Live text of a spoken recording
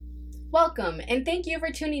Welcome, and thank you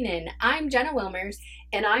for tuning in. I'm Jenna Wilmers.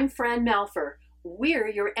 And I'm Fran Malfer. We're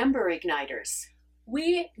your Ember Igniters.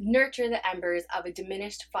 We nurture the embers of a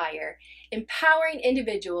diminished fire, empowering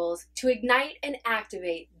individuals to ignite and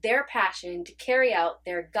activate their passion to carry out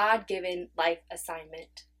their God-given life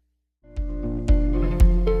assignment.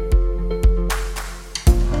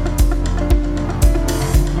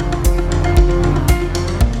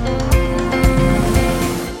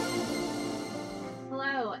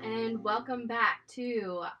 Hello, and welcome back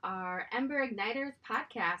to our Ember Igniters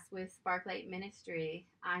podcast with Sparklight Ministry.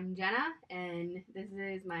 I'm Jenna, and this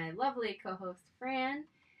is my lovely co-host Fran.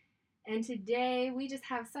 And today we just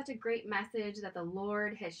have such a great message that the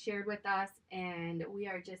Lord has shared with us, and we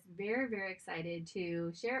are just very, very excited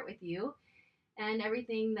to share it with you and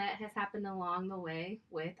everything that has happened along the way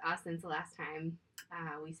with us since the last time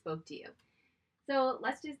we spoke to you. So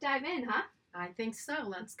let's just dive in, huh? I think so.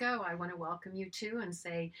 Let's go. I want to welcome you too and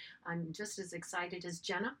say I'm just as excited as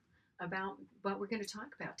Jenna about what we're going to talk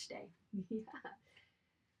about today. Yeah.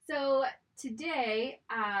 So today,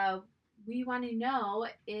 we want to know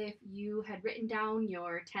if you had written down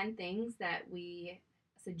your 10 things that we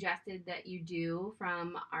suggested that you do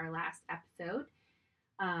from our last episode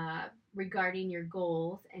regarding your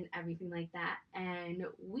goals and everything like that. And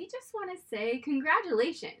we just want to say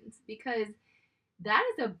congratulations, because that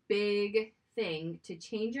is a big thing to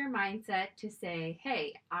change your mindset to say,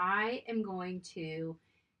 hey, I am going to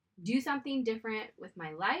do something different with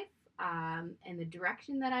my life and the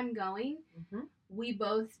direction that I'm going. Mm-hmm. We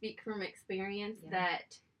both speak from experience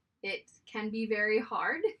that it can be very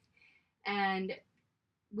hard. And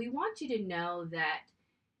we want you to know that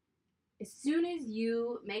as soon as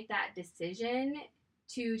you make that decision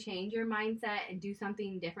to change your mindset and do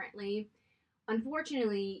something differently,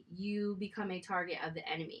 unfortunately, you become a target of the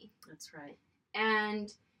enemy. That's right.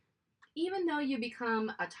 And even though you become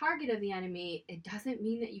a target of the enemy, it doesn't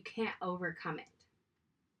mean that you can't overcome it.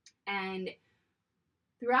 And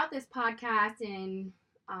throughout this podcast and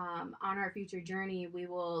on our future journey, we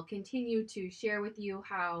will continue to share with you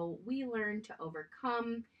how we learn to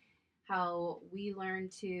overcome, how we learn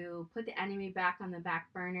to put the enemy back on the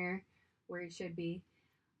back burner where it should be,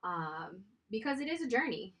 because it is a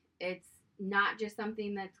journey. It's not just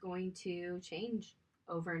something that's going to change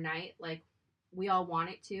overnight like we all want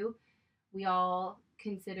it to. We all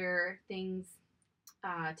consider things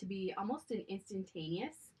to be almost an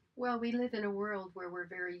instantaneous. Well, we live in a world where we're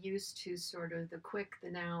very used to sort of the quick,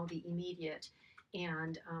 the now, the immediate.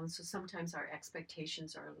 And so sometimes our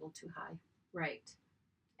expectations are a little too high. Right.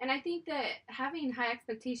 And I think that having high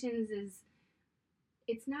expectations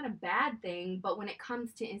it's not a bad thing, but when it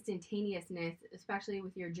comes to instantaneousness, especially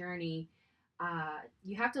with your journey,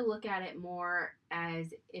 you have to look at it more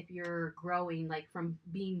as if you're growing, like from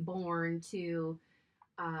being born to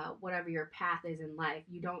whatever your path is in life.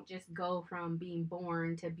 You don't just go from being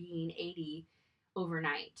born to being 80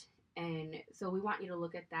 overnight. And so we want you to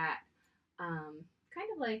look at that kind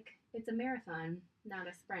of like it's a marathon, not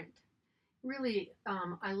a sprint. Really,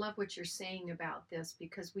 I love what you're saying about this,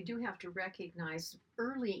 because we do have to recognize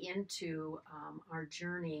early into our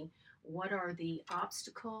journey, what are the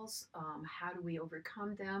obstacles, how do we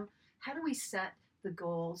overcome them, how do we set the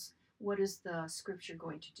goals, what is the scripture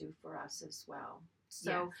going to do for us as well.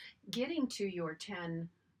 So getting to your 10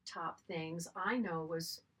 top things, I know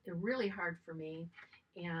was really hard for me,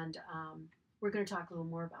 and we're going to talk a little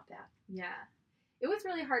more about that. Yeah, it was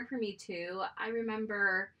really hard for me too. I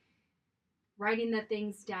remember writing the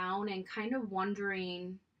things down and kind of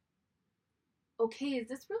wondering, okay, is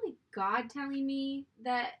this really God telling me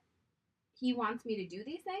that he wants me to do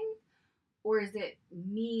these things? Or is it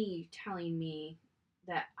me telling me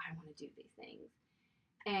that I want to do these things?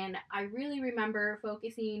 And I really remember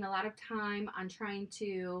focusing a lot of time on trying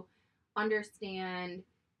to understand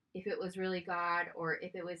if it was really God or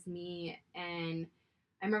if it was me. And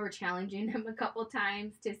I remember challenging him a couple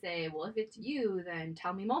times to say, well, if it's you, then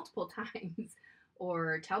tell me multiple times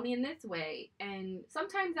or tell me in this way. And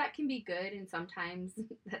sometimes that can be good and sometimes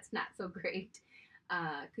that's not so great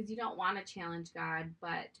because you don't want to challenge God.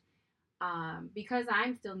 But because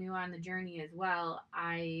I'm still new on the journey as well,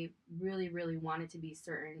 I really, really wanted to be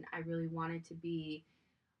certain. I really wanted to be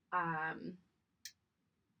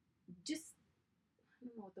just, I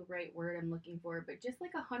don't know what the right word I'm looking for, but just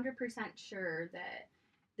like 100% sure that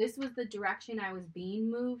this was the direction I was being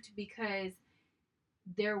moved, because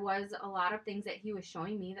there was a lot of things that he was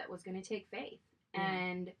showing me that was going to take faith. Yeah.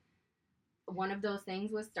 And one of those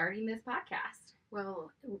things was starting this podcast.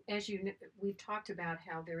 Well, as we've talked about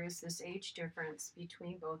how there is this age difference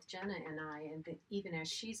between both Jenna and I, and even as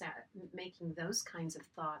she's making those kinds of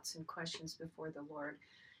thoughts and questions before the Lord,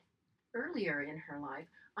 earlier in her life.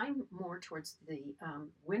 I'm more towards the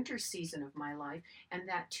winter season of my life, and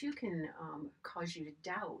that too can cause you to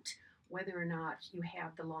doubt whether or not you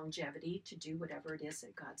have the longevity to do whatever it is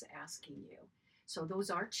that God's asking you. So, those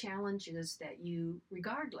are challenges that you,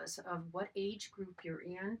 regardless of what age group you're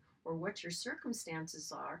in or what your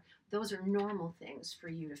circumstances are, those are normal things for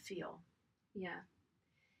you to feel. Yeah.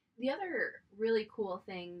 The other really cool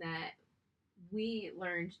thing that we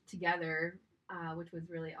learned together, which was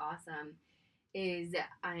really awesome, is,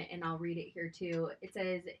 and I'll read it here too. It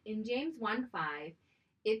says in James 1:5,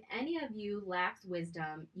 if any of you lacks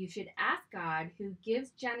wisdom, you should ask God, who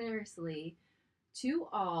gives generously to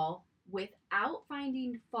all without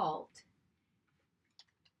finding fault,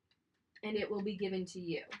 and it will be given to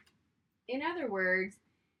you. In other words,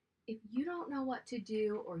 if you don't know what to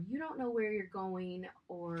do, or you don't know where you're going,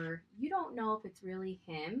 or you don't know if it's really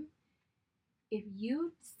Him, if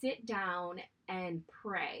you sit down and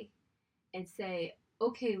pray and say,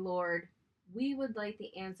 okay, Lord, we would like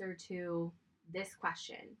the answer to this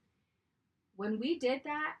question. When we did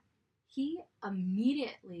that, He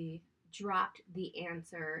immediately dropped the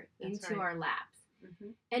answer into our laps.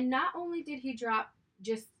 Mm-hmm. And not only did He drop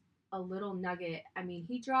just a little nugget, I mean,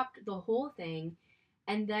 He dropped the whole thing.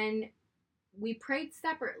 And then we prayed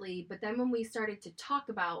separately, but then when we started to talk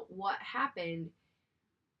about what happened,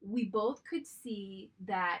 we both could see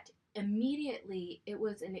that immediately it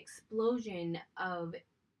was an explosion of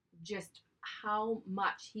just how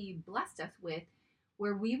much He blessed us with,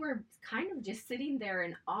 where we were kind of just sitting there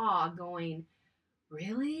in awe going,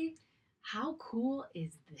 really? How cool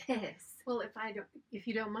is this? Well, if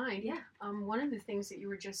you don't mind, Yeah. One of the things that you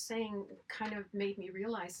were just saying kind of made me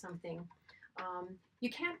realize something. You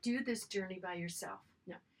can't do this journey by yourself.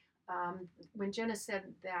 No. When Jenna said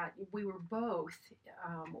that we were both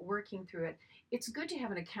working through it, it's good to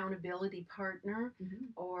have an accountability partner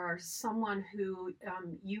or someone who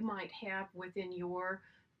you might have within your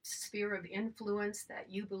sphere of influence that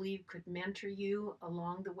you believe could mentor you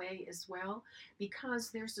along the way as well, because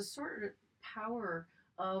there's a sort of power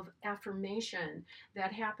of affirmation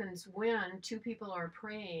that happens when two people are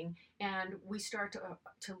praying and we start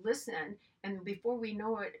to listen, and before we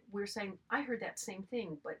know it, we're saying, I heard that same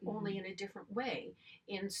thing, but only in a different way.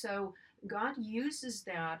 And so God uses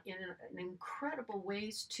that in incredible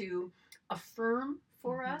ways to affirm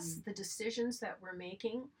for us the decisions that we're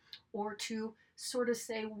making, or to sort of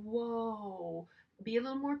say, whoa, be a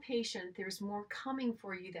little more patient. There's more coming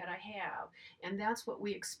for you that I have. And that's what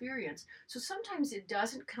we experience. So sometimes it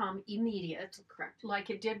doesn't come immediate, Correct. like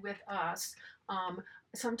it did with us.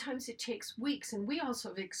 Sometimes it takes weeks, and we also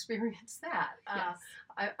have experienced that. Yes.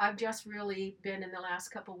 I've just really been in the last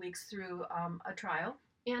couple weeks through a trial,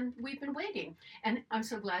 and we've been waiting. And I'm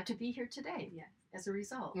so glad to be here today. Yes. As a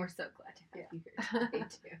result. We're so glad to have you here today,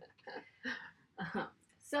 too.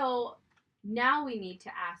 So now we need to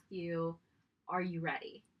ask you, are you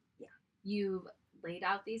ready? Yeah. You've laid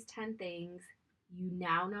out these 10 things. You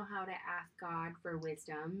now know how to ask God for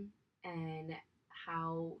wisdom and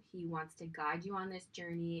how He wants to guide you on this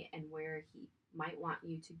journey and where He might want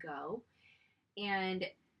you to go. And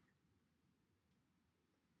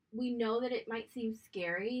we know that it might seem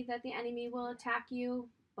scary that the enemy will attack you,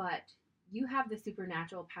 but you have the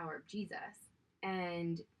supernatural power of Jesus,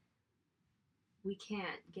 and we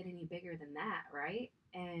can't get any bigger than that, right?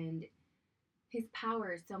 And His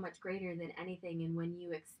power is so much greater than anything, and when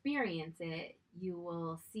you experience it, you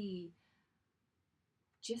will see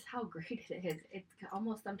just how great it is. It's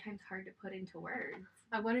almost sometimes hard to put into words.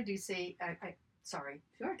 I wanted to say, sorry,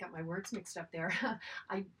 Sure. I got my words mixed up there.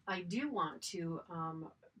 I do want to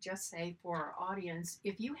just say for our audience,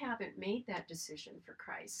 if you haven't made that decision for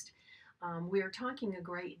Christ, we are talking a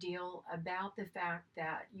great deal about the fact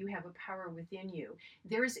that you have a power within you.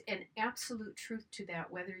 There's an absolute truth to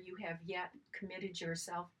that, whether you have yet committed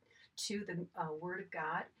yourself to the Word of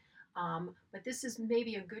God. But this is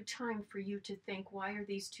maybe a good time for you to think, why are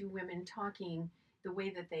these two women talking the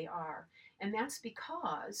way that they are? And that's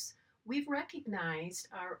because we've recognized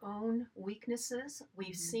our own weaknesses.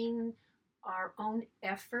 We've seen our own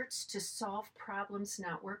efforts to solve problems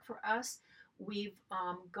not work for us. We've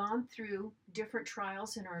gone through different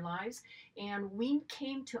trials in our lives, and we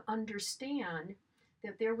came to understand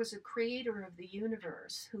that there was a creator of the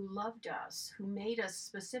universe who loved us, who made us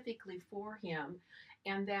specifically for Him,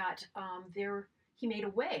 and that He made a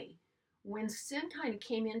way. When sin kind of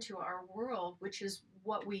came into our world, which is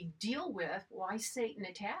what we deal with, why Satan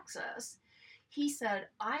attacks us, He said,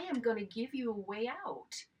 I am going to give you a way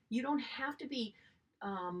out. You don't have to be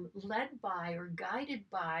led by or guided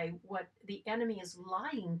by what the enemy is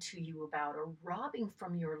lying to you about or robbing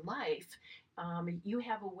from your life. You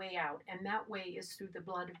have a way out, and that way is through the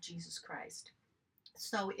blood of Jesus Christ.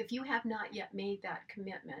 So if you have not yet made that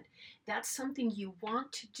commitment, that's something you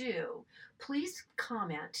want to do, please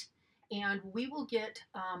comment and we will get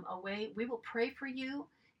a way, we will pray for you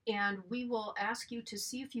and we will ask you to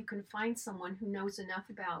see if you can find someone who knows enough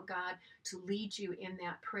about God to lead you in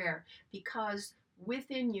that prayer, because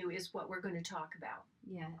within you is what we're going to talk about.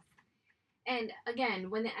 Yes. And again,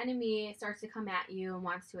 when the enemy starts to come at you and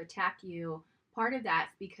wants to attack you, part of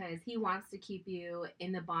that's because he wants to keep you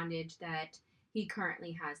in the bondage that he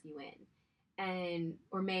currently has you in, and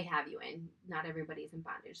or may have you in. Not everybody's in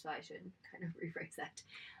bondage, so I should kind of rephrase that.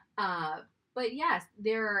 But yes,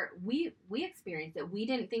 we experienced it. We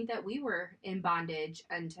didn't think that we were in bondage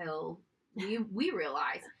until we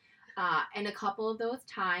realized. And a couple of those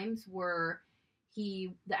times were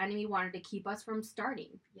the enemy wanted to keep us from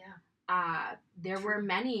starting. Yeah. There were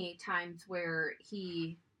many times where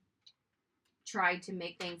he tried to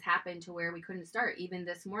make things happen to where we couldn't start. Even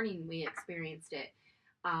this morning, we experienced it,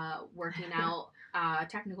 working out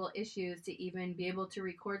technical issues to even be able to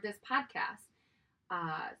record this podcast.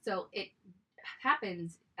 So it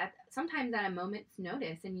happens sometimes at a moment's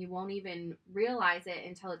notice, and you won't even realize it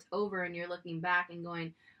until it's over and you're looking back and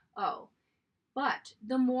going, oh. But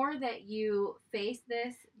the more that you face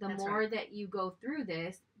this, the That's more right. that you go through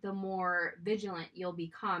this, the more vigilant you'll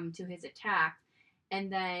become to his attacks. And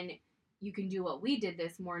then you can do what we did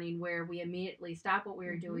this morning, where we immediately stopped what we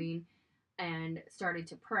were doing and started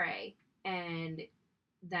to pray. And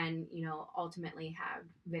then, ultimately have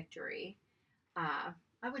victory.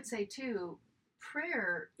 I would say, too,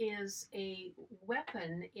 prayer is a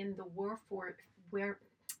weapon in the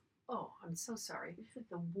I'm so sorry.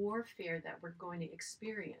 The warfare that we're going to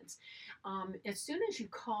experience. As soon as you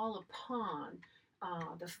call upon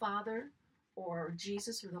the Father or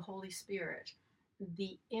Jesus or the Holy Spirit,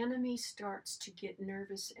 the enemy starts to get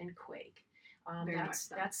nervous and quake. Very much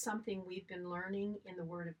so. That's something we've been learning in the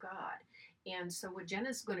Word of God. And so what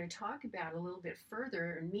Jenna's going to talk about a little bit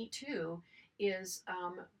further, and me too, is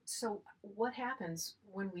so what happens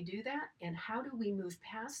when we do that, and how do we move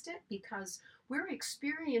past it? Because we're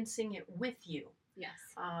experiencing it with you. Yes.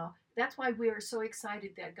 That's why we are so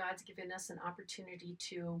excited that God's given us an opportunity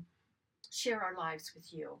to share our lives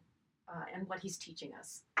with you and what He's teaching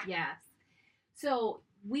us. Yes. So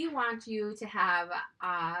we want you to have,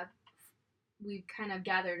 we've kind of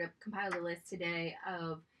compiled a list today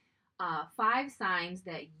of 5 signs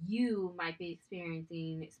that you might be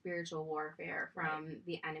experiencing spiritual warfare from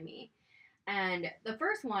the enemy. And the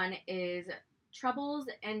first one is troubles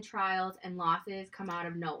and trials and losses come out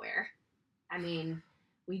of nowhere. I mean,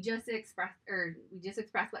 we just expressed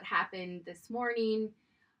what happened this morning.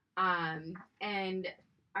 And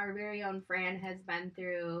our very own Fran has been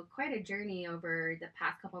through quite a journey over the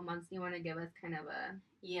past couple of months. Do you want to give us kind of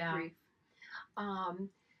a brief?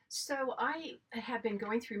 So I have been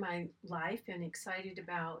going through my life and excited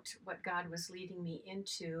about what God was leading me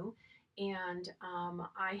into. And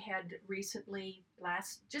I had recently,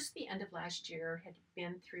 just the end of last year, had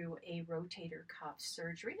been through a rotator cuff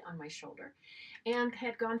surgery on my shoulder and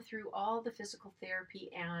had gone through all the physical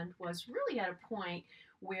therapy and was really at a point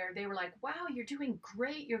where they were like, wow, you're doing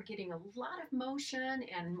great. You're getting a lot of motion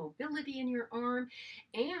and mobility in your arm.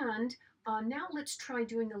 And now let's try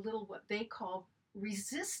doing a little what they call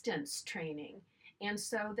resistance training. And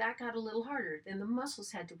so that got a little harder. Then the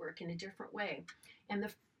muscles had to work in a different way. And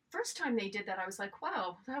the first time they did that, I was like,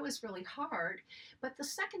 wow, that was really hard. But the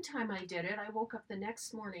second time I did it, I woke up the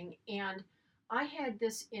next morning and I had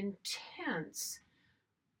this intense,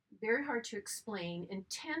 very hard to explain,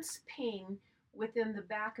 intense pain within the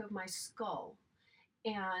back of my skull.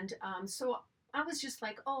 And so I was just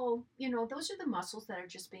like, oh, those are the muscles that are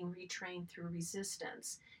just being retrained through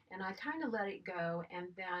resistance. And I kind of let it go. And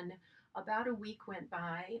then about a week went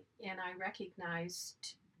by, and I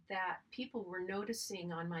recognized that people were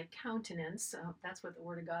noticing on my countenance, that's what the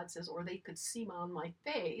Word of God says, or they could see on my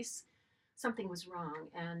face, something was wrong.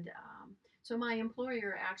 And so my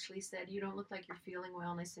employer actually said, you don't look like you're feeling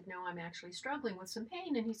well. And I said, no, I'm actually struggling with some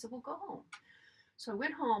pain. And he said, well, go home. So I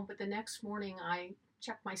went home, but the next morning I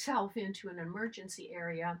checked myself into an emergency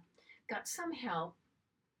area, got some help,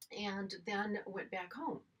 and then went back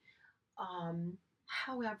home.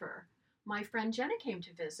 However, my friend Jenna came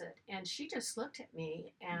to visit, and she just looked at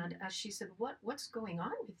me, and she said, what's going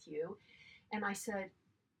on with you? And I said,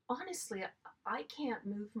 honestly, I can't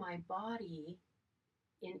move my body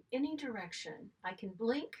in any direction. I can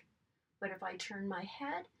blink, but if I turn my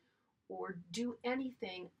head or do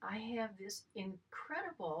anything, I have this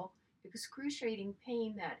incredible, excruciating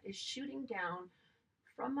pain that is shooting down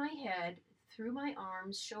from my head through my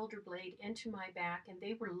arms, shoulder blade, into my back, and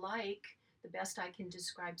they were like, the best I can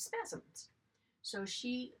describe, spasms. So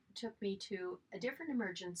she took me to a different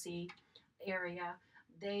emergency area.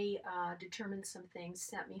 They determined some things,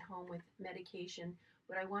 sent me home with medication.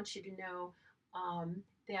 But I want you to know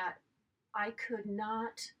that I could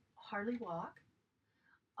not hardly walk.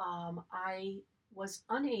 I was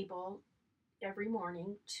unable every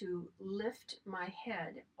morning to lift my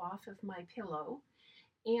head off of my pillow.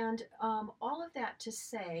 And all of that to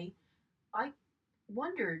say, I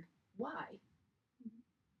wondered why.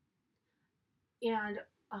 And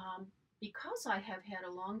because I have had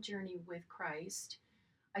a long journey with Christ,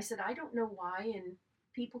 I said, I don't know why. And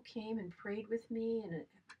people came and prayed with me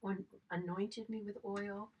and anointed me with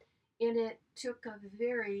oil. And it took a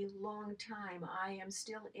very long time. I am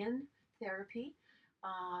still in therapy.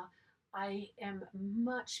 Uh, I am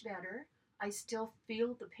much better. I still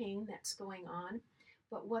feel the pain that's going on.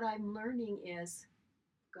 But what I'm learning is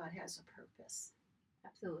God has a purpose.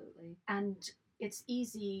 Absolutely. And it's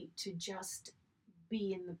easy to just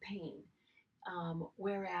be in the pain.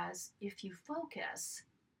 Whereas if you focus,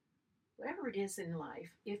 whatever it is in life,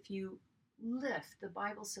 if you lift, the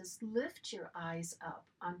Bible says, lift your eyes up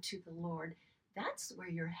unto the Lord, that's where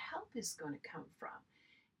your help is going to come from.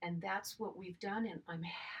 And that's what we've done, and I'm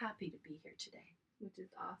happy to be here today. Which is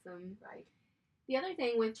awesome. Right. The other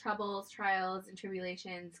thing with troubles, trials, and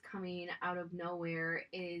tribulations coming out of nowhere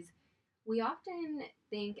is we often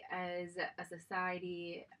think as a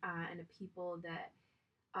society and a people that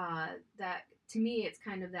that to me it's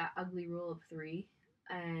kind of that ugly rule of three,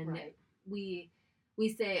 and Right. we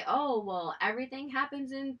say, oh well, everything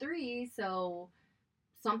happens in three, so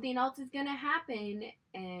something else is gonna happen,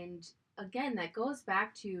 and again that goes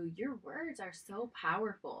back to your words are so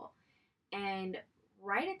powerful, and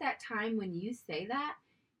right at that time when you say that,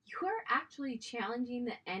 you are actually challenging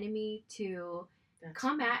the enemy to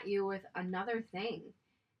come at you with another thing.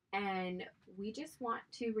 And we just want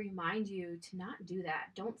to remind you to not do that.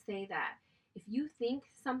 Don't say that. If you think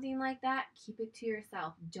something like that, keep it to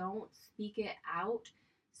yourself. Don't speak it out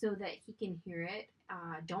so that he can hear it.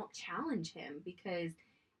 Don't challenge him because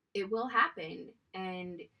it will happen.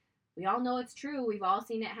 And we all know it's true. We've all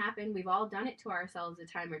seen it happen. We've all done it to ourselves a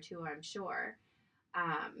time or two, I'm sure.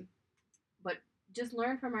 But just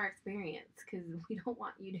learn from our experience because we don't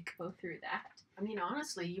want you to go through that. I mean,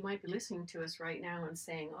 honestly, you might be listening to us right now and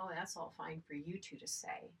saying, "Oh, that's all fine for you two to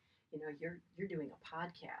say. You know, you're doing a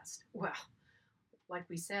podcast." Well, like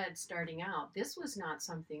we said, starting out, this was not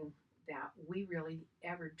something that we really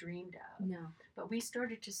ever dreamed of. No. But we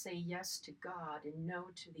started to say yes to God and no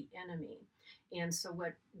to the enemy. And so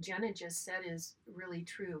what Jenna just said is really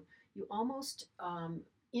true. You almost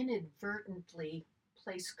inadvertently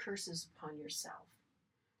place curses upon yourself.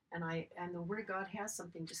 And the Word of God has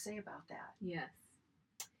something to say about that. Yes.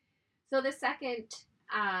 So the second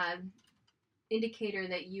indicator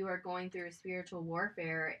that you are going through spiritual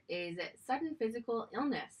warfare is sudden physical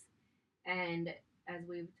illness. And as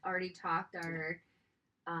we've already talked, our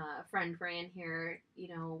friend Fran here,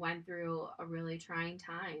 went through a really trying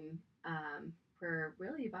time for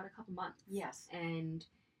really about a couple months. Yes. And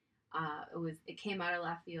it came out of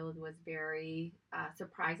left field, was very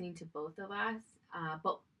surprising to both of us.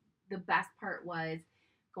 But the best part was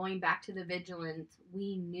going back to the vigilance.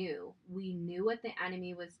 We knew what the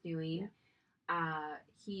enemy was doing. Yeah.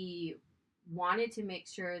 He wanted to make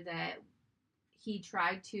sure that he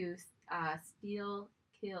tried to steal,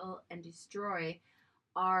 kill, and destroy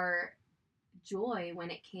our joy when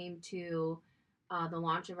it came to the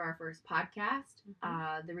launch of our first podcast,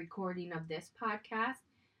 the recording of this podcast,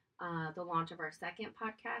 the launch of our second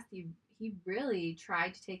podcast. He really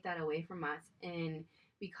tried to take that away from us, and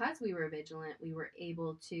because we were vigilant, we were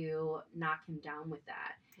able to knock him down with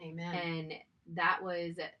that. Amen. And that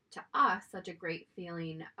was, to us, such a great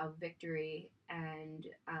feeling of victory, and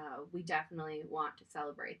we definitely want to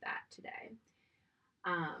celebrate that today.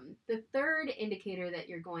 The third indicator that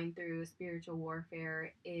you're going through spiritual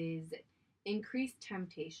warfare is increased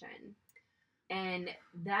temptation. And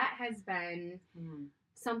that has been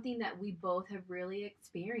something that we both have really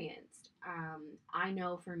experienced. I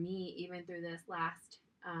know for me, even through these last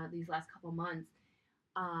couple months,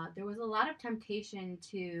 there was a lot of temptation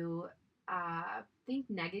to think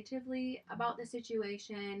negatively about the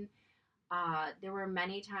situation. There were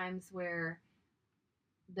many times where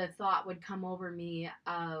the thought would come over me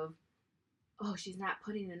of, oh, she's not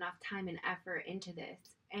putting enough time and effort into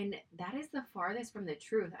this. And that is the farthest from the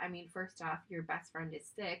truth. I mean, first off, your best friend is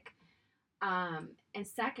sick. And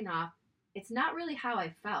second off, it's not really how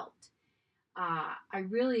I felt. I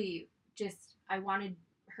really I wanted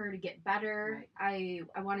her to get better. Right.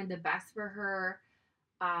 I wanted the best for her.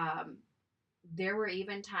 There were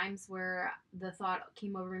even times where the thought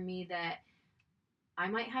came over me that I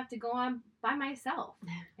might have to go on by myself.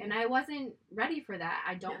 And I wasn't ready for that.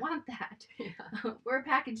 I don't want that. Yeah. We're a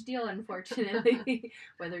package deal, unfortunately,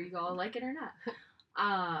 whether you all like it or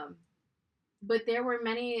not. But there were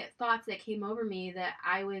many thoughts that came over me that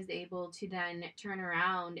I was able to then turn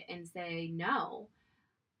around and say, no,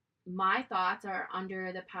 my thoughts are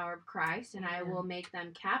under the power of Christ, and I will make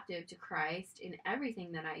them captive to Christ in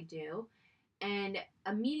everything that I do. And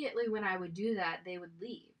immediately when I would do that, they would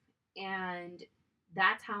leave. And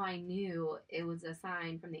that's how I knew it was a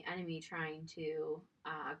sign from the enemy trying to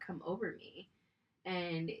come over me.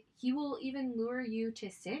 And he will even lure you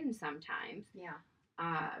to sin sometimes. Yeah.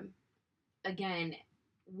 Again,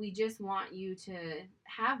 we just want you to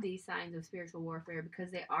have these signs of spiritual warfare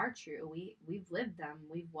because they are true. We've lived them,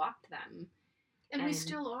 we've walked them, and we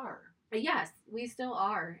still are. Yes, we still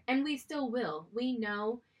are, and we still will. We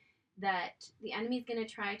know that the enemy's going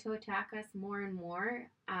to try to attack us more and more.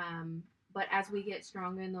 But as we get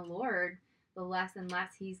stronger in the Lord, the less and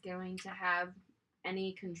less he's going to have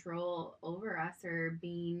any control over us or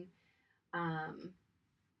being.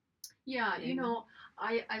 Yeah, you know,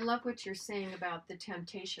 I love what you're saying about the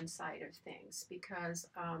temptation side of things because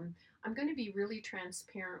I'm going to be really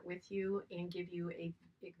transparent with you and give you a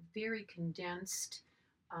very condensed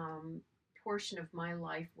portion of my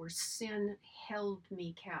life where sin held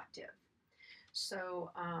me captive. So,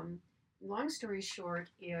 long story short,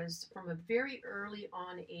 is from a very early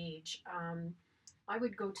on age, I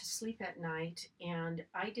would go to sleep at night, and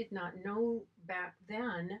I did not know back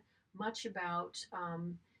then much about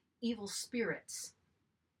evil spirits.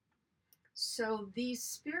 So these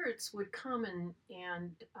spirits would come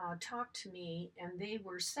and talk to me, and they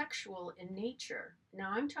were sexual in nature.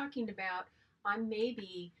 Now I'm talking about I'm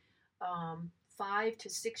maybe 5 to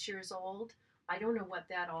 6 years old. I don't know what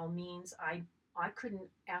that all means. I couldn't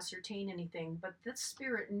ascertain anything, but this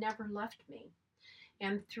spirit never left me.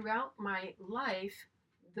 And throughout my life,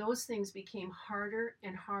 those things became harder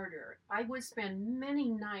and harder. I would spend many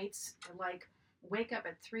nights like wake up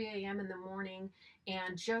at 3 a.m. in the morning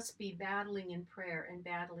and just be battling in prayer and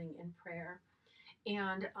battling in prayer.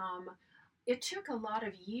 And it took a lot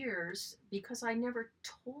of years because I never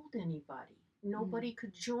told anybody. Nobody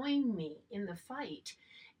could join me in the fight.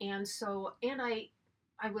 And so, and I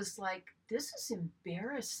was like, this is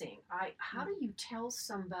embarrassing. How do you tell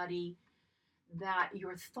somebody that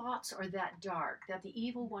your thoughts are that dark, that the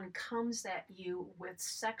evil one comes at you with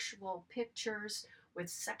sexual pictures, with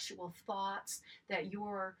sexual thoughts, that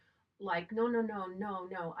you're like, no, no, no, no,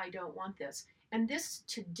 no, I don't want this. And this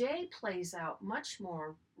today plays out much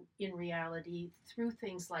more in reality through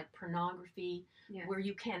things like pornography, where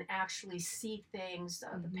you can actually see things,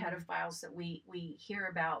 the pedophiles that we hear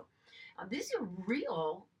about. These are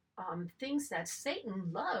real things that Satan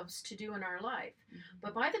loves to do in our life.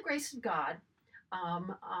 But by the grace of God,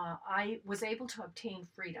 I was able to obtain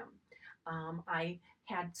freedom. I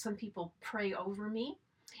had some people pray over me,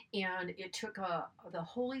 and it took the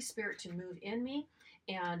Holy Spirit to move in me,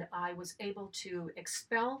 and I was able to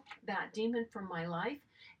expel that demon from my life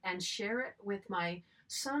and share it with my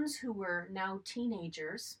sons who were now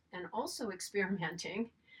teenagers and also experimenting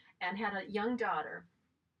and had a young daughter.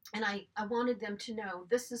 And I wanted them to know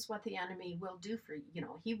this is what the enemy will do for you. You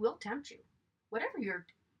know, he will tempt you, whatever your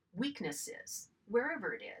weakness is,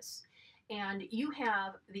 wherever it is. And you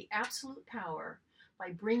have the absolute power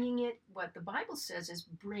by bringing it, what the Bible says is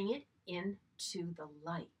bring it into the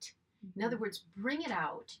light. In other words, bring it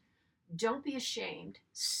out. Don't be ashamed.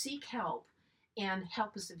 Seek help, and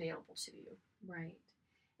help is available to you. Right.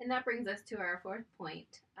 And that brings us to our fourth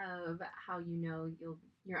point of how you know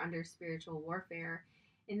you're under spiritual warfare.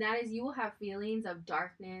 And that is you will have feelings of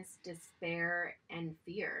darkness, despair, and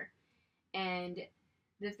fear. And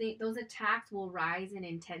those attacks will rise in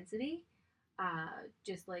intensity,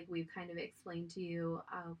 just like we've kind of explained to you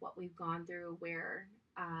what we've gone through, where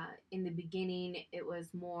in the beginning it was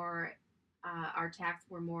more, our attacks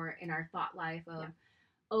were more in our thought life of,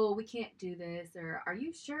 oh, we can't do this, or are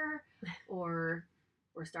you sure? Or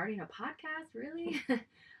we're starting a podcast, really?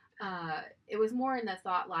 It was more in the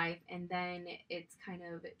thought life, and then it's kind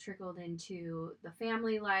of trickled into the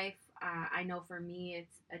family life. I know for me,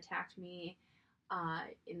 it's attacked me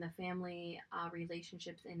in the family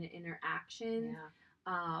relationships and interactions,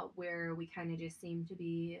 where we kind of just seem to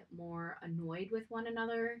be more annoyed with one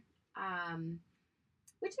another,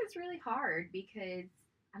 which is really hard because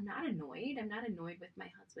I'm not annoyed. I'm not annoyed with my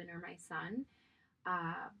husband or my son,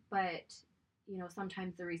 but you know,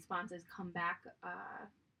 sometimes the responses come back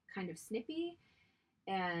kind of snippy,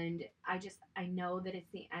 And I know that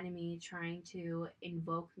it's the enemy trying to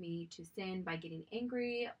invoke me to sin by getting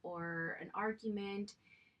angry or an argument.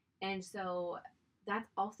 And so that's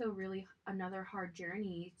also really another hard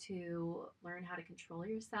journey to learn how to control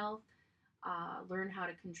yourself, learn how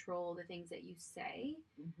to control the things that you say,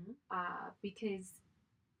 Mm-hmm. because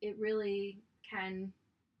it really can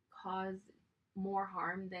cause more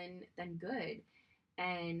harm than good.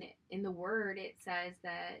 And in the word, it says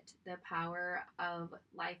that the power of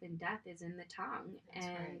life and death is in the tongue. That's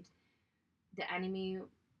And right. the enemy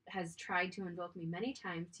has tried to invoke me many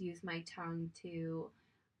times to use my tongue to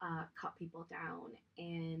cut people down.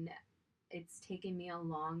 And it's taken me a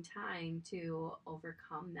long time to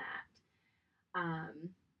overcome that.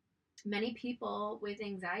 Many people with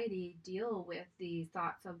anxiety deal with the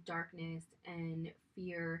thoughts of darkness and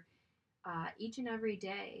fear each and every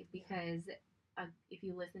day Yeah. because if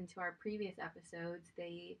you listen to our previous episodes,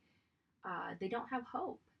 they don't have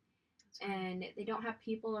hope, That's right. and they don't have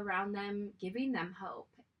people around them giving them hope.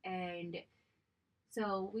 And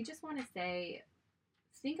so we just want to say,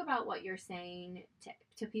 think about what you're saying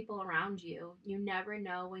to people around you. You never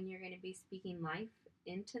know when you're going to be speaking life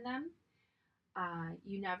into them.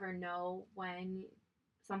 You never know when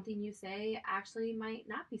something you say actually might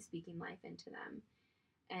not be speaking life into them.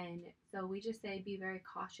 And so we just say be very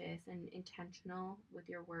cautious and intentional with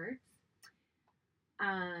your words.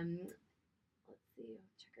 Um, let's see,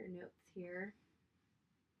 I'll check our notes here.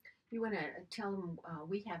 You want to tell them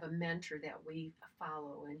we have a mentor that we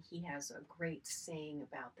follow, and he has a great saying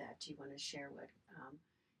about that. Do you want to share what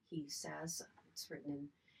he says? It's written in.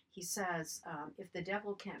 He says, "If the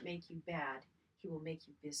devil can't make you bad, he will make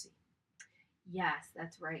you busy." Yes,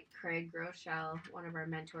 that's right. Craig Groeschel, one of our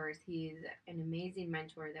mentors, he's an amazing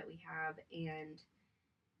mentor that we have. And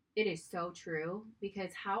it is so true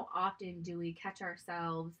because how often do we catch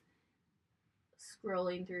ourselves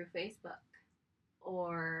scrolling through Facebook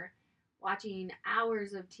or watching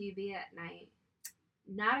hours of TV at night,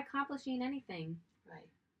 not accomplishing anything, Right.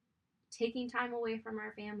 taking time away from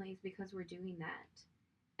our families because we're doing that.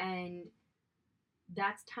 And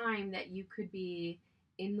that's time that you could be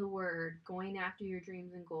in the Word, going after your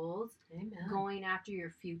dreams and goals, Amen. going after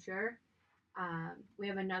your future. We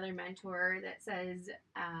have another mentor that says,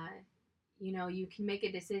 you can make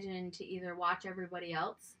a decision to either watch everybody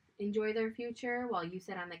else enjoy their future while you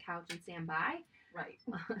sit on the couch and stand by. Right.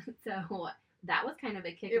 So that was kind of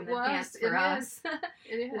a kick It in the was. pants for us.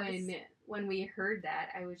 It is. When we heard that,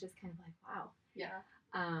 I was just kind of like, wow. Yeah.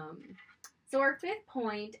 So our fifth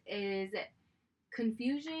point is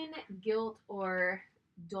confusion, guilt, or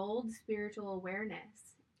dulled spiritual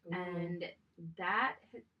awareness. Ooh. And that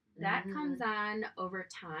comes on over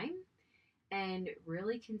time and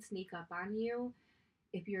really can sneak up on you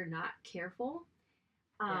if you're not careful.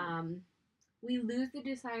 Yeah. We lose the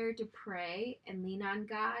desire to pray and lean on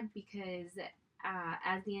God because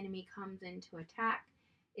as the enemy comes in to attack,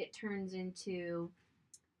 it turns into,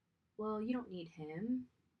 well, you don't need him,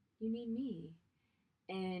 you need me.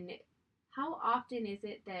 And how often is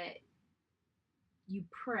it that you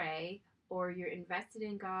pray or you're invested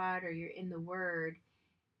in God or you're in the Word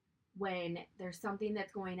when there's something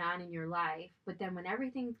that's going on in your life, but then when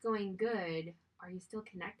everything's going good, are you still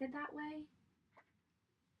connected that way?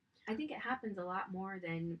 I think it happens a lot more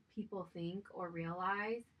than people think or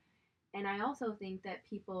realize. And I also think that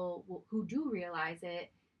people who do realize it,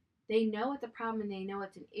 they know it's a problem and they know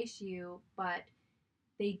it's an issue, but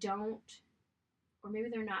they don't, or maybe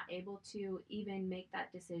they're not able to even make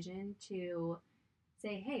that decision to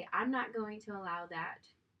say, hey, I'm not going to allow that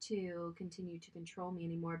to continue to control me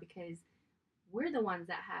anymore because we're the ones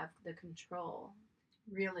that have the control.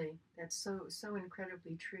 Really, that's so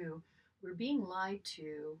incredibly true. We're being lied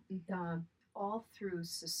to all through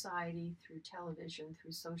society, through television,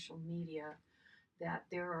 through social media, that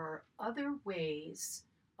there are other ways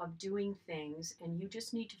of doing things, and you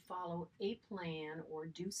just need to follow a plan or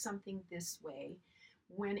do something this way,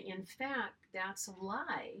 when in fact that's a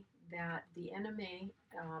lie that the enemy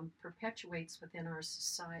perpetuates within our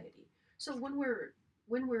society. So when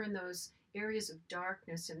we're in those areas of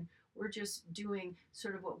darkness and we're just doing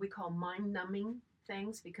sort of what we call mind numbing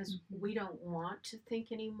things because we don't want to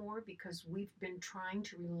think anymore because we've been trying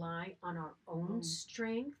to rely on our own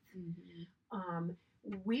strength.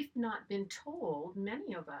 We've not been told,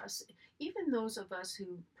 many of us, even those of us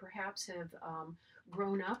who perhaps have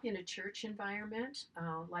grown up in a church environment,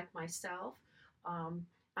 like myself,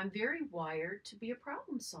 I'm very wired to be a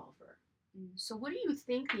problem solver. So what do you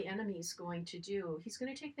think the enemy is going to do? He's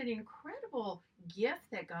going to take that incredible gift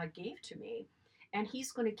that God gave to me, and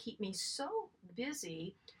he's going to keep me so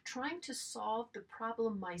busy trying to solve the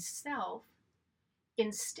problem myself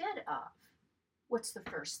Instead of, what's the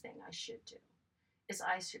first thing I should do? Is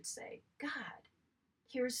I should say, God,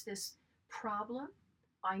 here's this problem.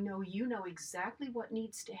 I know you know exactly what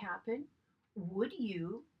needs to happen. Would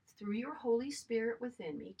you, through your Holy Spirit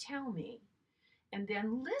within me, tell me? And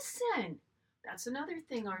then listen. That's another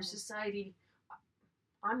thing our society,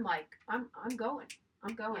 I'm like, I'm going.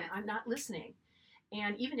 I'm going. Yes. I'm not listening.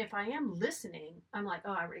 And even if I am listening, I'm like,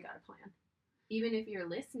 oh, I already got a plan. Even if you're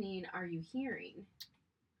listening, are you hearing?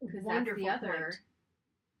 Because that's Wonderful the other.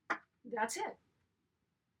 point. That's it.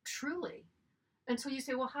 Truly. And so you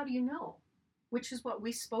say, well, how do you know? Which is what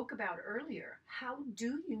we spoke about earlier. How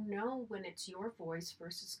do you know when it's your voice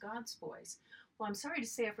versus God's voice? Well, I'm sorry to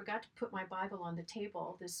say I forgot to put my Bible on the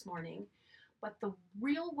table this morning, but the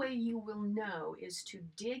real way you will know is to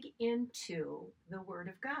dig into the Word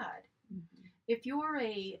of God. Mm-hmm. If you're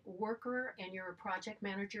a worker and you're a project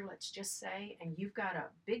manager, let's just say, and you've got a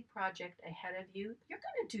big project ahead of you, you're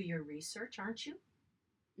going to do your research, aren't you?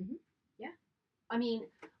 Mm-hmm. Yeah. I mean,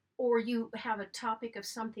 or you have a topic of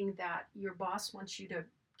something that your boss wants you to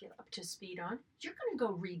get up to speed on, you're going to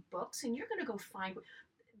go read books and you're going to go find.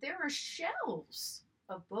 There are shelves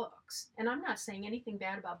of books. And I'm not saying anything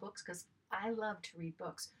bad about books because I love to read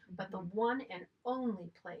books. Mm-hmm. But the one and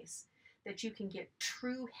only place that you can get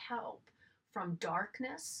true help from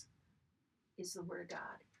darkness is the Word of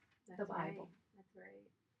God, the Bible. Right. That's right.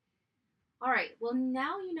 All right. Well,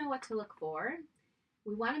 now you know what to look for.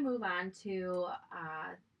 We want to move on to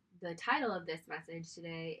the title of this message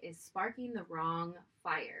today is Sparking the Wrong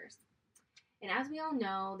Fires. And as we all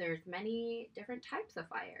know, there's many different types of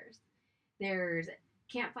fires. There's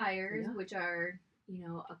campfires, which are,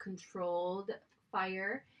 a controlled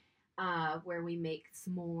fire where we make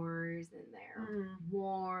s'mores and they're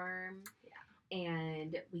warm. Yeah.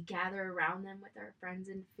 And we gather around them with our friends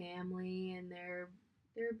and family and they're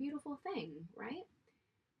a beautiful thing, right?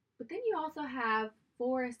 But then you also have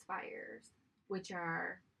forest fires, which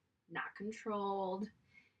are not controlled.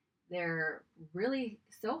 They're really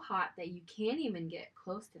so hot that you can't even get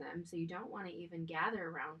close to them, so you don't want to even gather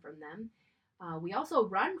around from them. We also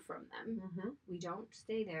run from them. Mm-hmm. We don't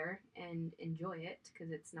stay there and enjoy it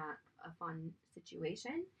because it's not a fun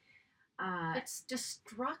situation. It's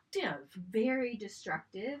destructive. Very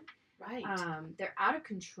destructive. Right. They're out of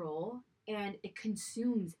control, and it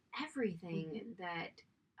consumes everything that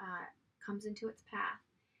comes into its path.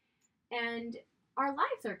 And our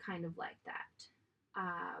lives are kind of like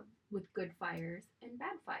that, with good fires and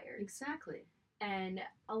bad fires. Exactly. And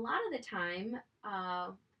a lot of the time,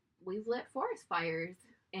 we've lit forest fires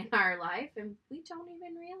in our life, and we don't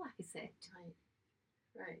even realize it.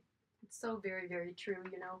 Right. It's so very, very true.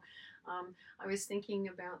 I was thinking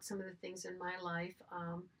about some of the things in my life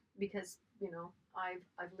because,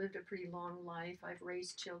 I've lived a pretty long life. I've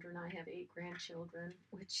raised children. I have 8 grandchildren,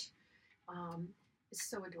 which is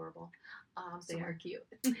so adorable. They are cute.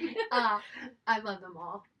 I love them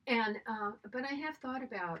all. And but I have thought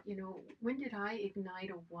about, when did I ignite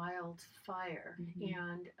a wildfire? Mm-hmm.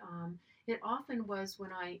 And it often was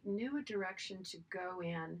when I knew a direction to go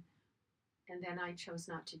in, and then I chose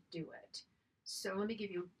not to do it. So let me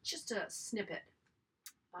give you just a snippet.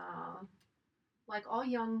 Like all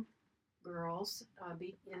young girls,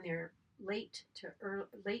 be in their late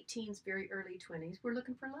teens, very early 20s, we're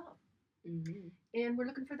looking for love. Mm-hmm. And we're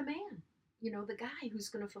looking for the man, the guy who's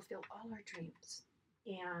going to fulfill all our dreams.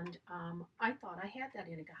 And I thought I had that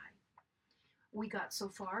in a guy. We got so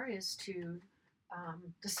far as to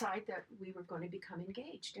decide that we were going to become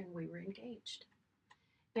engaged, and we were engaged.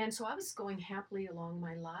 And so I was going happily along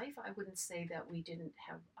my life. I wouldn't say that we didn't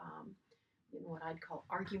have, what I'd call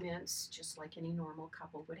arguments, just like any normal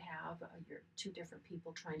couple would have. You're 2 different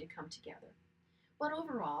people trying to come together. But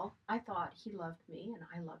overall, I thought he loved me and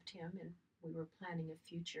I loved him, and we were planning a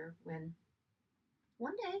future when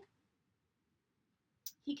one day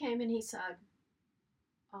he came and he said,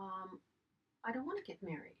 I don't want to get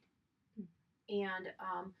married. And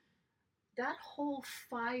that whole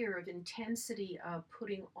fire of intensity of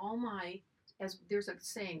putting all my, as there's a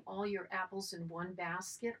saying, all your apples in one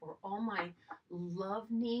basket, or all my love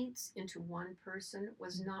needs into one person,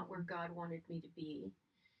 was not where God wanted me to be.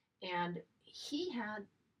 And he had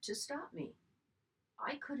to stop me.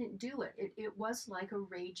 I couldn't do it. It was like a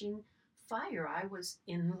raging fire. I was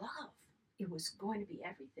in love. It was going to be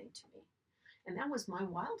everything to me. And that was my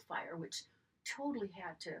wildfire, which totally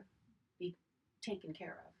had to be taken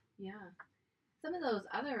care of. Yeah. Some of those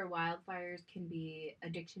other wildfires can be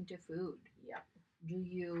addiction to food. Yep. Do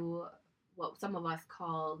you, what some of us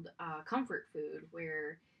called comfort food,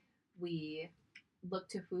 where we look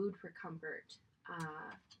to food for comfort.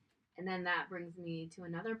 And then that brings me to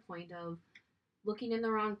another point of, looking in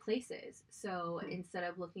the wrong places. So Hmm. instead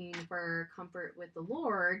of looking for comfort with the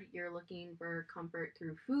Lord, you're looking for comfort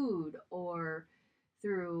through food or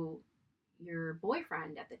through your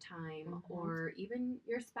boyfriend at the time Hmm. or even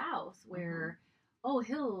your spouse, Hmm. where, oh,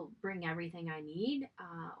 he'll bring everything I need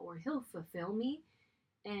or he'll fulfill me.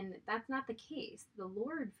 And that's not the case. The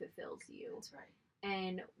Lord fulfills you. That's right.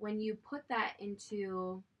 And when you put that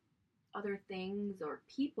into other things or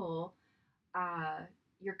people, uh,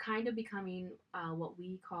 you're kind of becoming what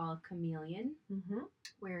we call a chameleon, Hmm.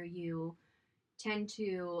 where you tend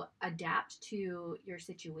to adapt to your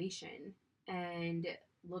situation and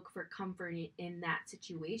look for comfort in that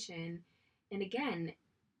situation. And again,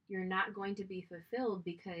 you're not going to be fulfilled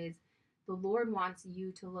because the Lord wants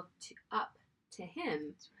you to look up to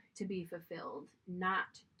Him That's right. to be fulfilled,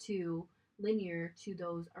 not to linear to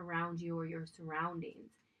those around you or your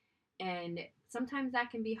surroundings. And sometimes that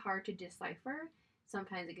can be hard to decipher.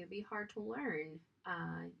 Sometimes it can be hard to learn.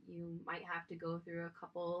 You might have to go through a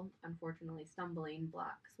couple, unfortunately, stumbling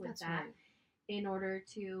blocks with That's that right. in order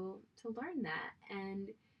to learn that. And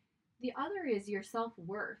the other is your self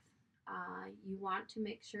worth. You want to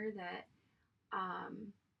make sure that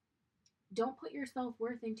um, don't put your self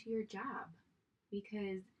worth into your job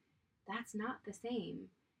because that's not the same.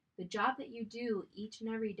 The job that you do each and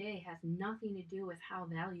every day has nothing to do with how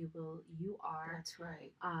valuable you are That's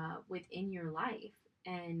right. within your life.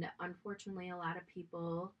 And unfortunately, a lot of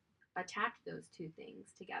people attach those two things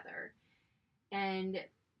together. And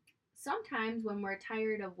sometimes when we're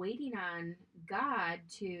tired of waiting on God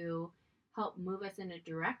to help move us in a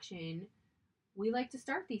direction, we like to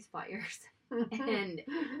start these fires. and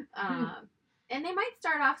um, and they might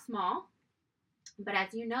start off small, but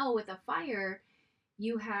as you know, with a fire,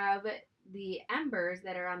 you have the embers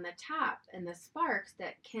that are on the top and the sparks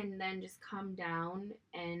that can then just come down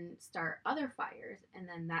and start other fires. And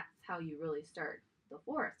then that's how you really start the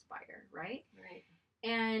forest fire, right? Right.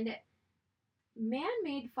 And man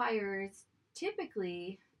made fires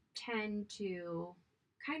typically tend to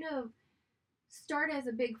kind of start as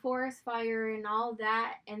a big forest fire and all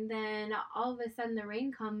that. And then all of a sudden the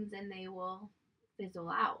rain comes and they will fizzle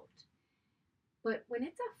out. But when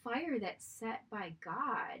it's a fire that's set by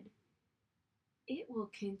God, it will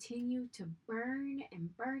continue to burn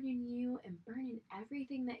and burn in you and burn in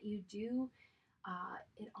everything that you do.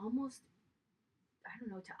 It almost, I don't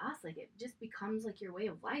know, to us, like it just becomes like your way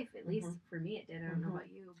of life. At least Hmm. for me, it did. I don't know Hmm.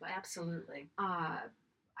 about you, but Absolutely. uh,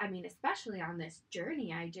 I mean, especially on this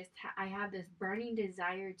journey, I have this burning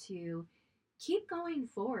desire to keep going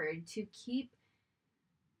forward, to keep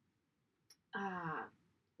uh,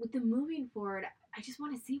 with the moving forward. I just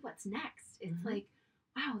want to see what's next. It's Hmm. like,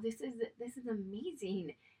 wow, this is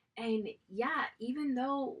amazing. And yeah, even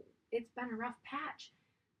though it's been a rough patch,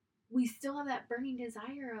 we still have that burning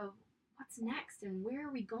desire of what's next and where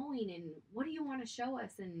are we going and what do you want to show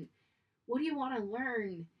us and what do you want to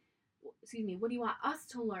learn? Excuse me, what do you want us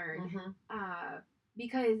to learn? Hmm. Uh,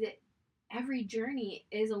 because every journey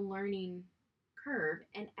is a learning curve,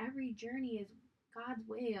 and every journey is God's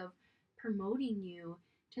way of promoting you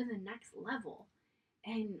to the next level.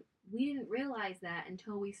 And we didn't realize that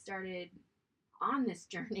until we started on this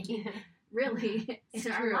journey, really, It's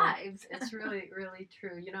in our true. lives. It's really, really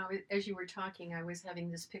true. As you were talking, I was having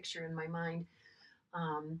this picture in my mind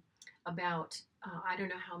um, about I don't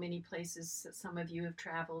know how many places that some of you have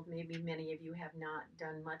traveled. Maybe many of you have not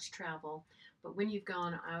done much travel, but when you've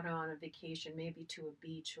gone out on a vacation, maybe to a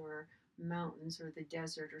beach or mountains or the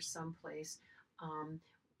desert or someplace, um,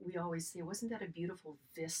 we always say, "Wasn't that a beautiful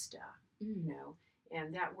vista?" You Mm, know,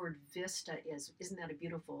 and that word vista isn't that a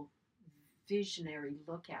beautiful visionary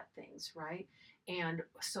look at things, right? And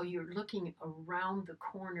so you're looking around the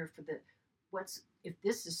corner for the what's if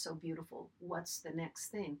this is so beautiful, what's the next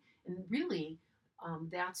thing? And really,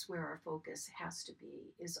 that's where our focus has to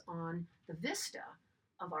be is on the vista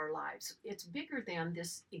of our lives. It's bigger than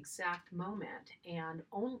this exact moment, and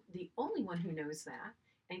the only one who knows that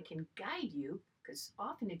and can guide you. Because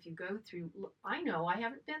often, if you go through, I know I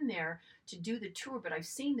haven't been there to do the tour, but I've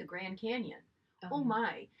seen the Grand Canyon. oh Oh yeah.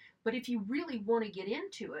 my, but if you really want to get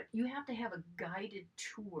into it, you have to have a guided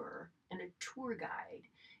tour and a tour guide.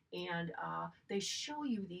 And they show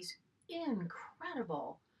you these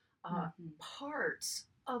incredible Mm-hmm. parts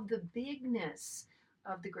of the bigness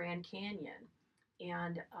of the Grand Canyon.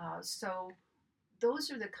 And so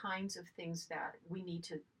those are the kinds of things that we need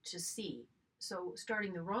to see. So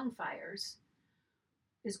starting the wrong fires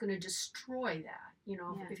is going to destroy that.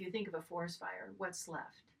 Yeah. If you think of a forest fire, what's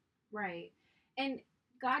left? Right. And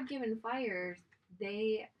God given fires,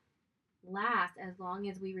 they last as long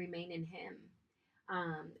as we remain in Him.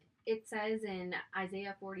 Um, it says in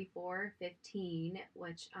Isaiah 44:15,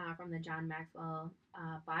 which from the John Maxwell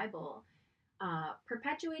Bible,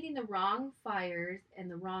 perpetuating the wrong fires and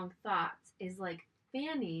the wrong thoughts is like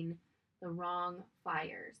fanning the wrong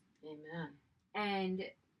fires. Amen. And,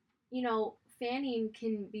 fanning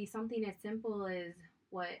can be something as simple as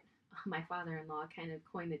what my father in law kind of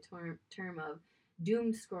coined the term of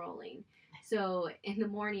doom scrolling. So in the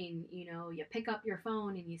morning, you pick up your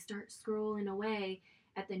phone and you start scrolling away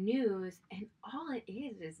at the news, and all it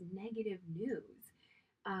is negative news.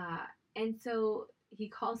 Uh, and so he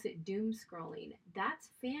calls it doom scrolling. That's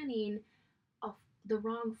fanning of the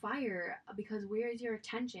wrong fire because where's your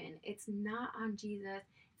attention? It's not on Jesus.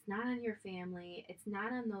 It's not on your family. It's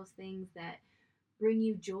not on those things that bring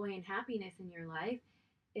you joy and happiness in your life.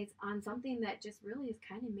 It's on something that just really is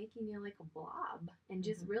kind of making you like a blob and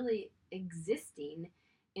just really existing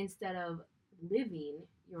instead of living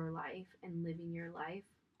your life and living your life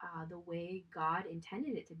the way God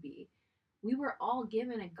intended it to be. We were all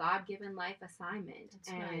given a God given life assignment.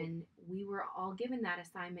 That's right. And we were all given that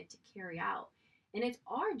assignment to carry out. And it's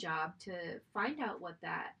our job to find out what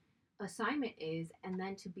that assignment is and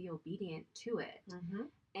then to be obedient to it. Mm-hmm.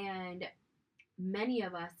 And many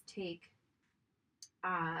of us take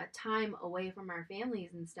time away from our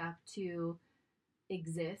families and stuff to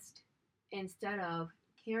exist instead of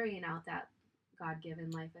carrying out that God given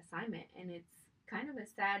life assignment. And it's kind of a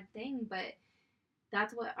sad thing, but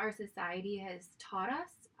that's what our society has taught us.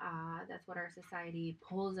 That's what our society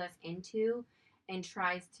pulls us into and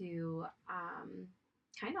tries to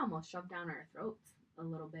kind of almost shove down our throats a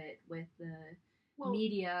little bit with the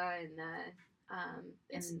media and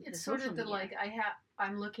it's the sort of the media. like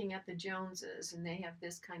I'm looking at the Joneses and they have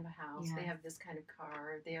this kind of house, they have this kind of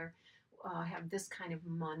car, they're have this kind of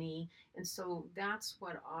money, and so that's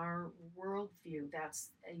what our worldview.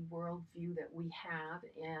 That's a worldview that we have,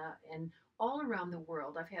 and all around the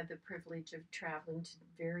world. I've had the privilege of traveling to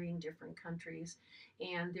varying different countries,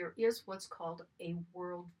 and there is what's called a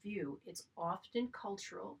worldview. It's often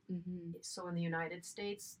cultural. Mm-hmm. So in the United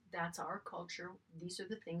States, that's our culture. These are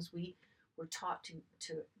the things we're taught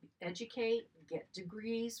to educate, get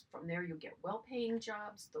degrees. From there, you'll get well-paying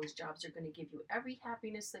jobs. Those jobs are going to give you every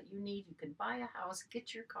happiness that you need. You can buy a house,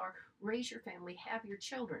 get your car, raise your family, have your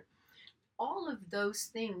children. All of those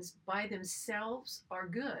things by themselves are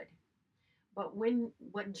good. But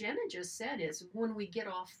what Jenna just said is when we get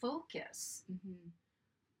off focus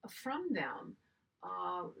from them,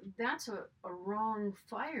 that's a wrong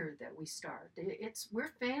fire that we start.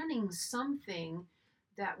 We're fanning something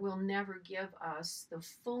that will never give us the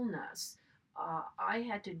fullness. I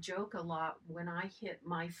had to joke a lot when I hit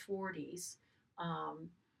my 40s,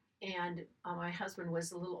 and my husband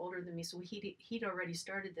was a little older than me, so he'd already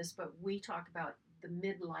started this. But we talk about the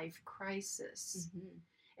midlife crisis,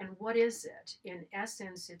 and what is it? In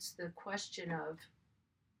essence, it's the question of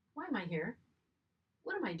why am I here?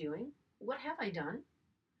 What am I doing? What have I done?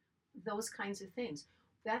 Those kinds of things.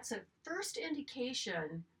 That's a first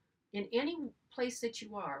indication in any place that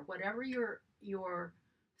you are, whatever you're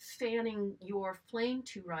fanning your flame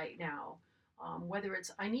to right now, whether it's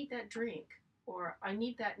I need that drink or I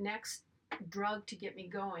need that next drug to get me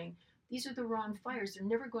going. These are the wrong fires. They're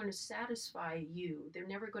never going to satisfy you. They're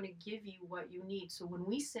never going to give you what you need. So when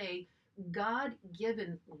we say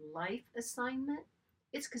God-given life assignment,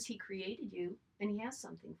 it's because He created you and He has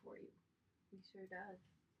something for you. He sure does.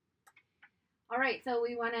 All right, so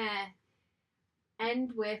we want to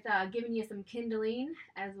end with giving you some kindling,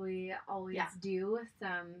 as we always do,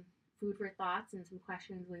 some food for thoughts and some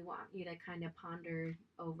questions we want you to kind of ponder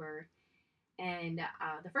over. And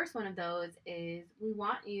the first one of those is we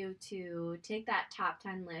want you to take that top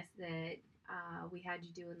 10 list that we had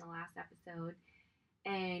you do in the last episode,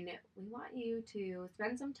 and we want you to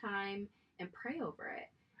spend some time and pray over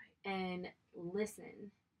it and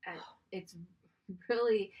listen. It's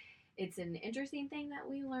an interesting thing that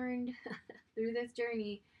we learned through this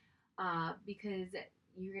journey because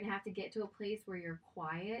you're going to have to get to a place where you're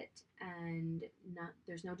quiet and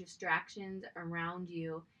there's no distractions around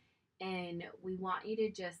you. And we want you to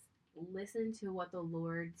just listen to what the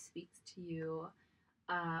Lord speaks to you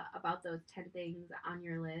about those 10 things on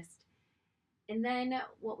your list. And then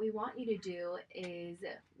what we want you to do is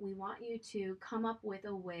we want you to come up with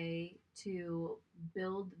a way to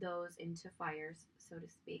build those into fires, so to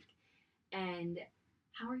speak. And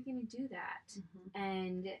how are you going to do that?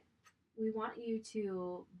 And we want you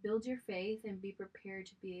to build your faith and be prepared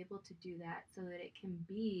to be able to do that so that it can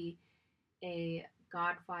be a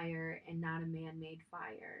God fire and not a man-made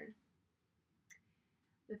fire.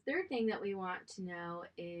 The third thing that we want to know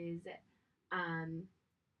is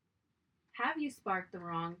have you sparked the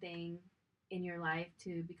wrong thing in your life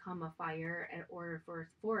to become a fire or for a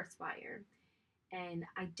forest fire? And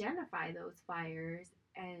identify those fires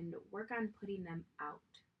and work on putting them out.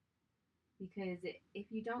 Because if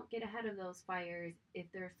you don't get ahead of those fires,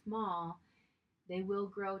 if they're small, they will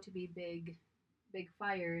grow to be big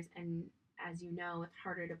fires. And as you know, it's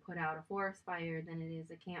harder to put out a forest fire than it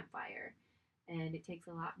is a campfire. And it takes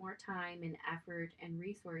a lot more time and effort and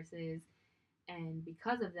resources. And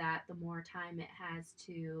because of that, the more time it has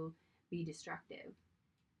to be destructive.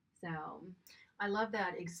 So, I love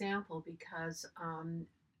that example because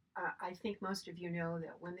I think most of you know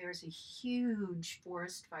that when there's a huge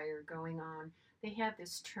forest fire going on, they have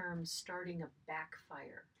this term starting a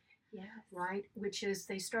backfire, yes. right? Which is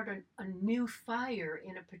they start a new fire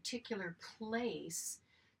in a particular place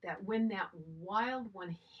that when that wild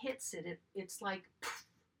one hits it, it's like poof,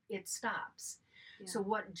 it stops. Yeah. So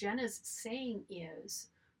what Jenna's saying is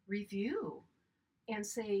review and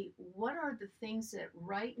say, what are the things that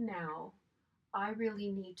right now I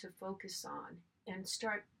really need to focus on, and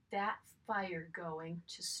start that fire going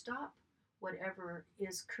to stop whatever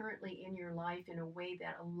is currently in your life in a way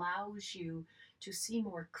that allows you to see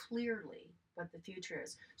more clearly what the future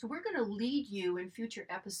is. So we're going to lead you in future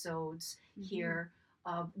episodes here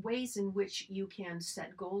of ways in which you can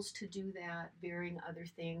set goals to do that, varying other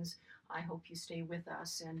things. I hope you stay with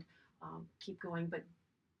us and keep going, but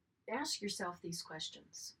ask yourself these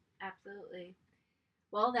questions. Absolutely.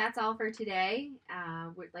 Well, that's all for today.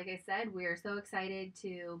 Like I said, we're so excited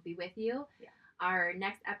to be with you. Yeah. Our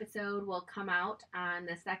next episode will come out on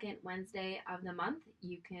the second Wednesday of the month.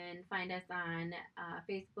 You can find us on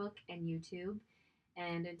Facebook and YouTube.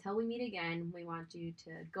 And until we meet again, we want you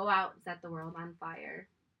to go out and set the world on fire.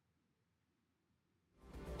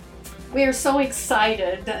 We are so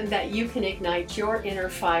excited that you can ignite your inner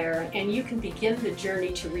fire and you can begin the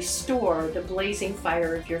journey to restore the blazing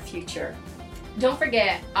fire of your future. Don't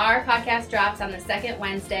forget, our podcast drops on the second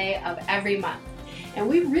Wednesday of every month. And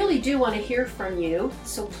we really do want to hear from you,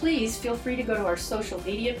 so please feel free to go to our social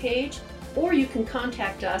media page, or you can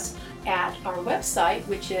contact us at our website,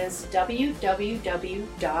 which is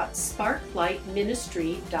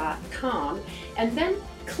www.sparklightministry.com, and then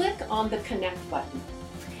click on the connect button.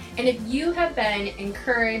 And if you have been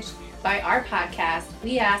encouraged by our podcast,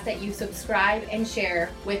 we ask that you subscribe and share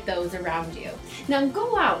with those around you. Now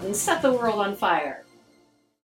go out and set the world on fire.